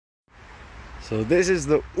So this is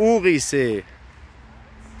the Urisee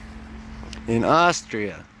in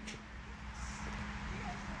Austria.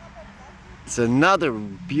 It's another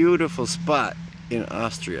beautiful spot in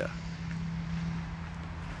Austria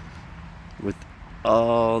with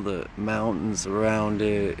all the mountains around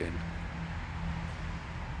it and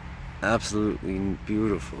absolutely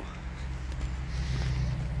beautiful.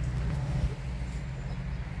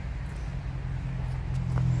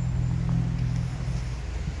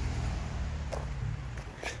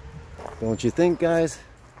 Don't you think, guys?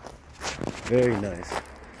 Very nice.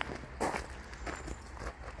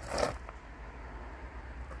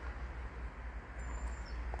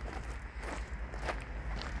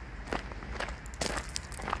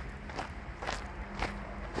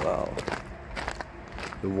 Wow.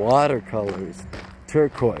 The watercolor is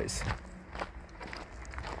turquoise.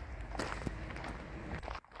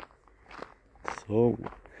 So,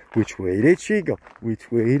 which way did she go?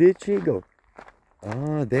 Which way did she go?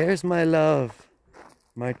 Ah, there's my love,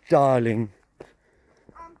 my darling.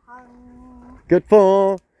 Good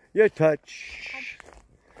for your touch.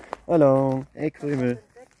 Hallo, ik Krümel.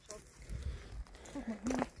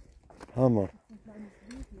 Hammer.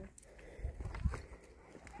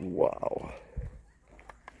 Wow.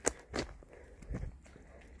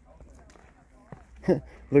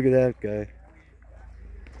 Look at that guy.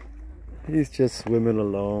 He's just swimming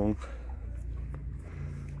along.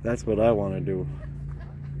 That's what I want to do.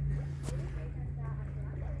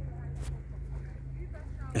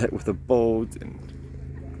 With a boat and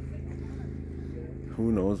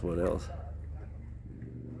who knows what else.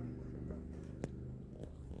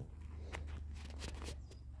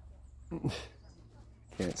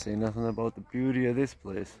 Can't say nothing about the beauty of this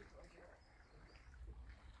place.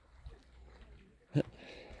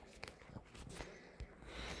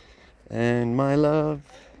 And my love.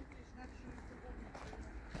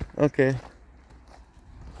 Okay,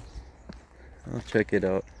 I'll check it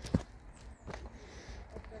out.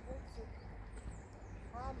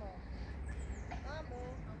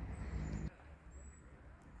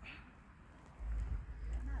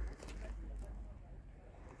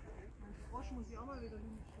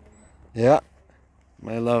 Yeah,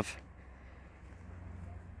 my love.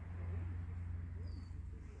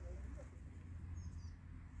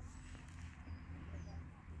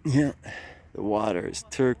 Yeah, the water is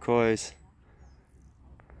turquoise.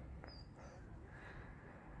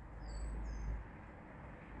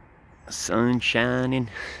 Sun shining.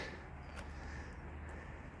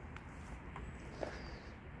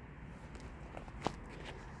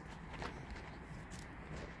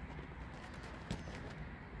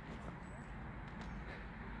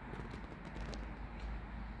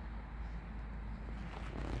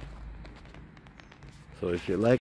 So if you like